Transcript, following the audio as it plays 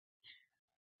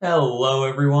Hello,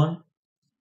 everyone,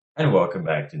 and welcome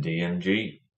back to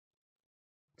DMG.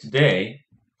 Today,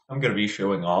 I'm going to be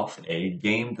showing off a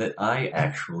game that I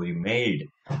actually made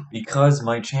because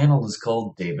my channel is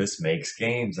called Davis Makes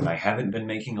Games, and I haven't been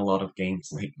making a lot of games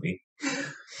lately.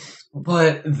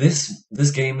 But this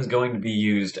game is going to be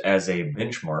used as a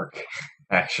benchmark,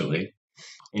 actually,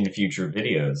 in future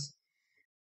videos.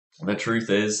 The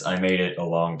truth is, I made it a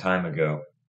long time ago.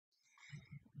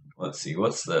 Let's see,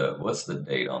 what's the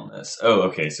date on this? Oh,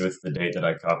 okay, so it's the date that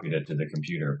I copied it to the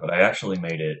computer, but I actually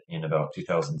made it in about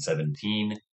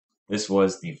 2017. This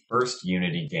was the first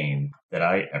Unity game that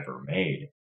I ever made.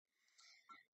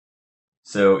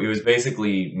 So it was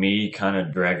basically me kind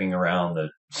of dragging around the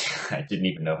I didn't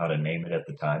even know how to name it at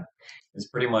the time. It's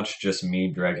pretty much just me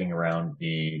dragging around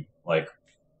the like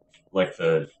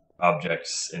the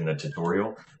objects in the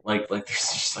tutorial. Like there's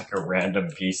just like a random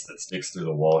piece that sticks through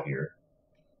the wall here.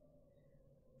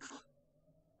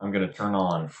 I'm going to turn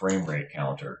on frame rate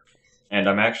counter. And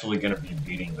I'm actually going to be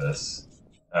beating this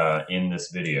in this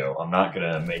video. I'm not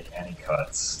going to make any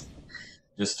cuts,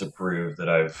 just to prove that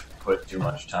I've put too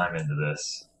much time into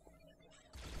this.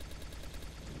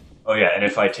 Oh yeah, and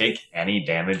if I take any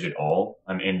damage at all,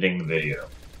 I'm ending the video.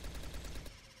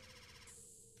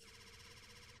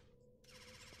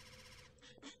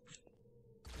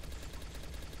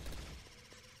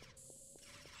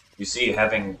 You see,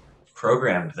 having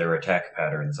programmed their attack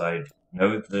patterns, I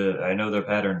know their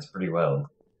patterns pretty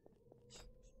well.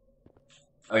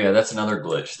 Oh yeah, that's another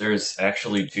glitch. There's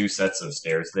actually two sets of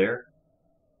stairs there.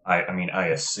 I mean, I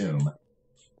assume.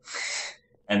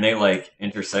 And they, like,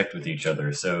 intersect with each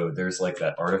other, so there's, like,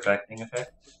 that artifacting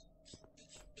effect.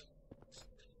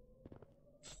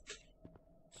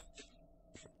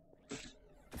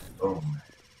 Boom.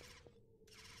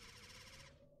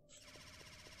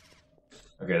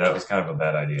 Okay, that was kind of a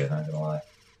bad idea, not gonna lie.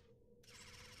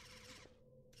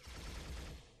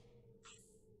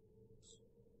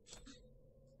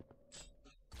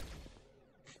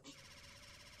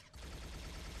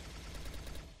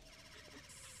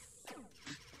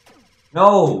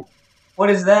 No! What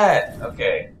is that?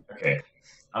 Okay, okay.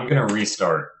 I'm gonna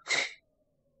restart.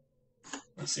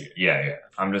 Let's see. Yeah.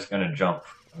 I'm just gonna jump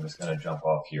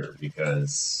off here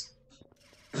because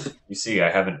you see,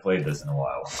 I haven't played this in a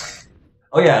while.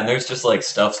 Oh yeah, and there's just like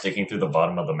stuff sticking through the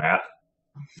bottom of the map.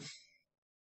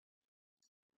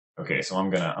 Okay, so I'm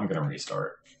gonna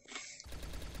restart.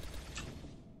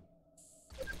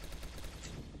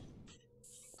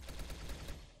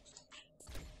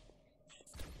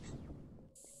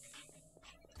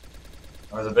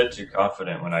 I was a bit too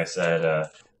confident when I said,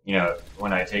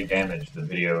 when I take damage, the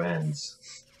video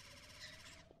ends.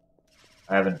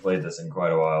 I haven't played this in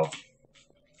quite a while.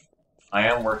 I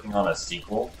am working on a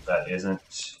sequel that isn't,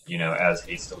 as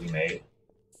hastily made.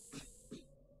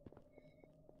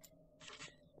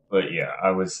 But yeah,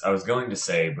 I was going to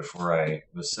say before I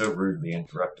was so rudely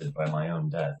interrupted by my own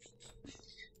death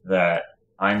that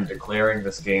I'm declaring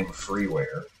this game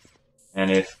freeware,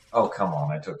 and if oh come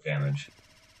on, I took damage.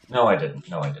 No, I didn't.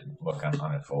 Look, I'm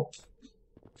at full.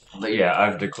 But yeah,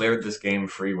 I've declared this game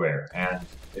freeware, and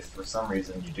if for some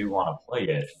reason you do want to play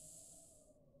it,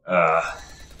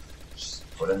 just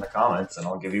put in the comments and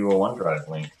I'll give you a OneDrive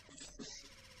link.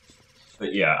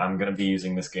 But yeah, I'm going to be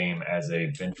using this game as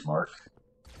a benchmark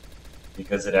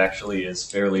because it actually is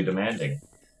fairly demanding.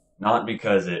 Not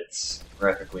because it's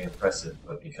graphically impressive,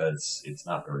 but because it's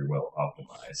not very well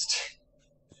optimized.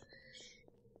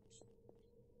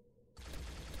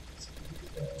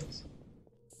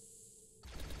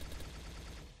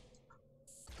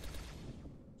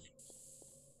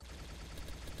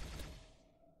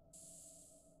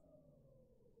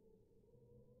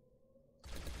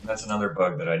 That's another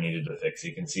bug that I needed to fix.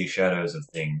 You can see shadows of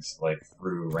things, like,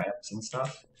 through ramps and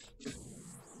stuff.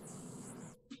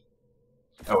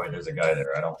 Oh wait, there's a guy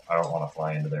there. I don't want to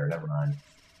fly into there. Never mind.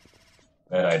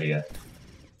 Bad idea.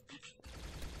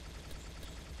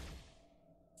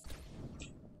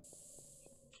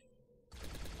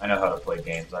 I know how to play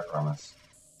games, I promise.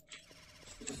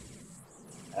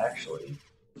 Actually,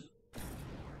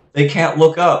 they can't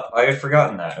look up! I had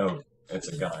forgotten that. Oh, it's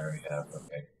a gun I already have.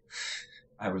 Okay.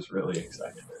 I was really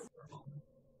excited there for a moment.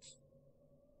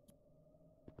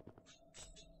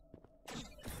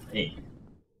 Hey.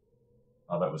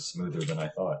 Oh, that was smoother than I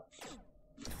thought.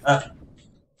 Ah.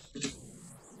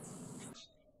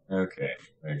 Okay.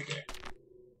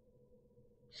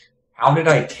 How did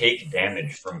I take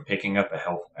damage from picking up a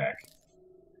health pack?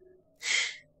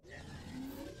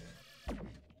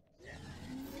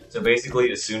 So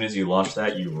basically, as soon as you launch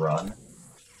that, you run.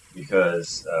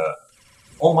 Because,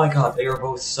 oh my god, they are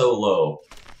both so low.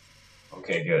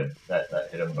 Okay, good. That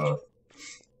hit them both.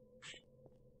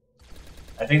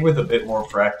 I think with a bit more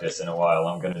practice in a while,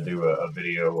 I'm gonna do a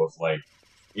video of, like,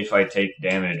 if I take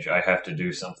damage, I have to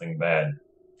do something bad.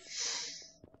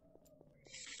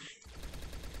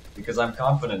 Because I'm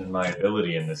confident in my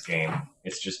ability in this game.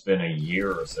 It's just been a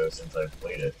year or so since I've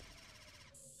played it.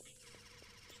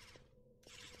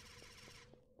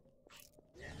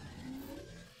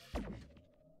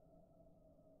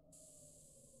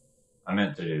 I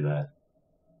meant to do that.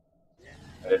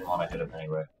 I didn't want to hit him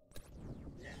anyway.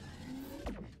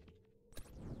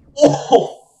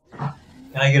 Oh! Can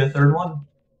I get a third one?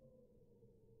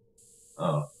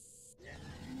 Oh.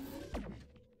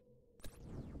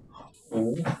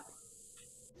 Ooh.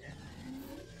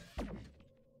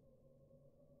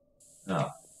 No.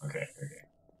 Okay.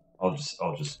 I'll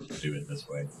just do it this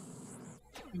way.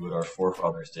 Do what our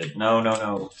forefathers did.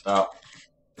 No. Stop.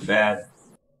 Bad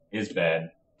is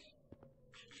bad.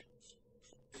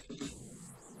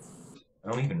 I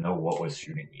don't even know what was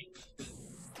shooting me.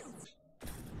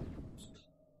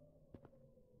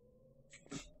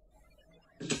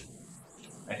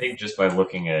 I think just by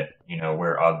looking at,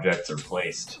 where objects are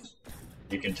placed,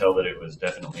 you can tell that it was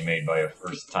definitely made by a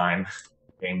first-time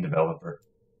game developer.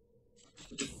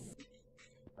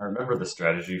 I remember the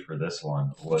strategy for this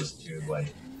one was to,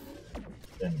 like,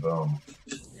 then boom,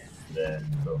 then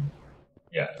boom.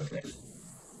 Yeah, okay.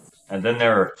 And then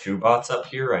there are two bots up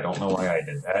here. I don't know why I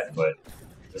did that, but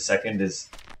the second is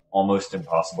almost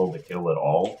impossible to kill at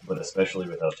all, but especially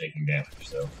without taking damage,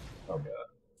 so... Oh god.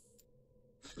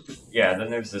 Yeah, then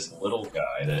there's this little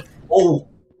guy that... Oh!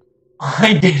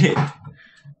 I did it!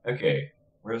 Okay,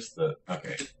 where's the...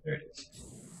 Okay, there it is.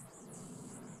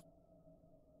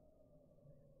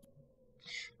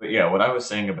 But yeah, what I was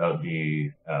saying about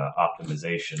the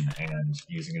optimization and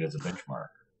using it as a benchmark.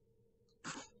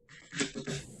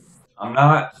 I'm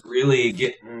not really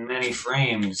getting many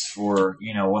frames for,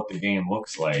 what the game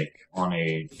looks like on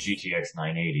a GTX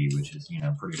 980, which is,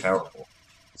 pretty powerful.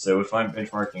 So if I'm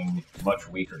benchmarking much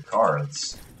weaker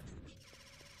cards,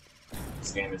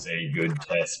 this game is a good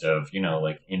test of,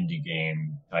 like indie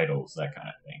game titles, that kind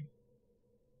of thing.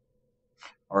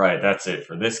 Alright, that's it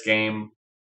for this game.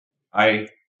 I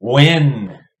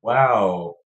win!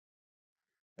 Wow.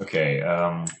 Okay,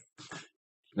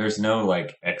 there's no,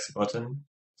 like, X button,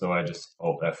 so I just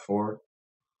Alt F4.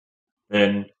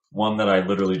 Then one that I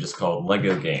literally just called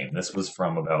Lego Game. This was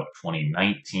from about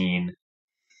 2019.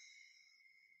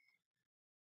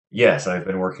 Yes, I've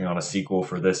been working on a sequel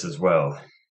for this as well.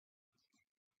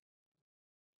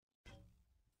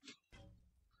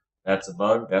 That's a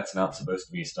bug. That's not supposed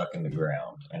to be stuck in the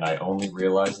ground. And I only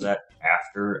realized that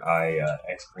after I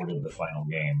exported the final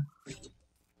game.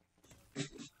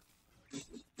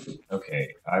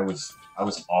 Okay, I was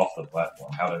off the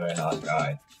platform. How did I not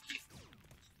die?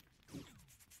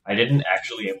 I didn't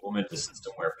actually implement the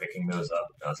system where picking those up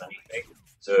does anything.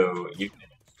 So you can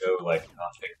go, like,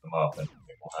 not pick them up and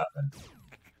nothing will happen.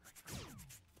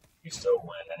 You still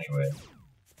win anyway.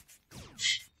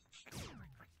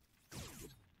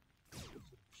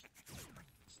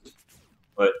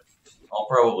 But I'll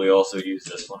probably also use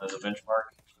this one as a benchmark.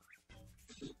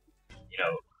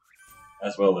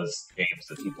 As well as games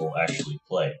that people actually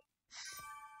play.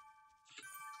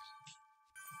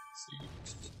 Let's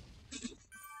see.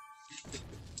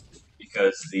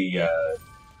 Because the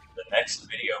next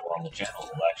video on the channel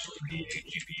will actually be a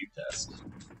GPU test.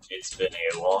 It's been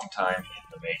a long time in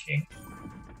the making.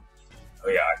 Oh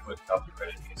yeah, I put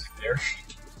copyrighted music there.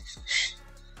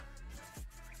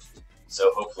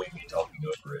 So hopefully me talking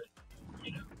over it,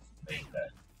 made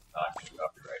that not a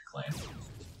copyright claim.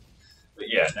 But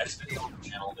yeah, next video on the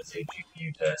channel is a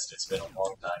GPU test. It's been a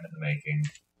long time in the making.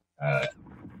 I've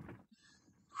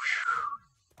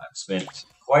spent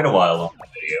quite a while on the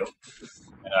video,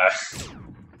 and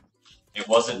it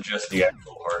wasn't just the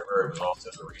actual hardware, it was also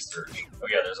the research. Oh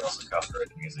yeah, there's also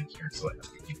copyrighted music here, so I have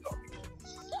to keep talking.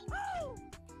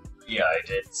 Yeah, I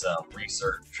did some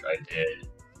research, I did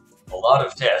a lot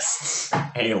of tests.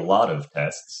 A lot of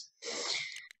tests.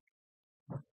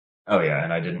 Oh yeah,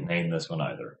 and I didn't name this one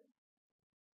either.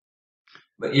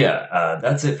 But yeah,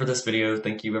 that's it for this video.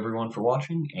 Thank you everyone for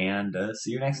watching, and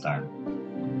see you next time.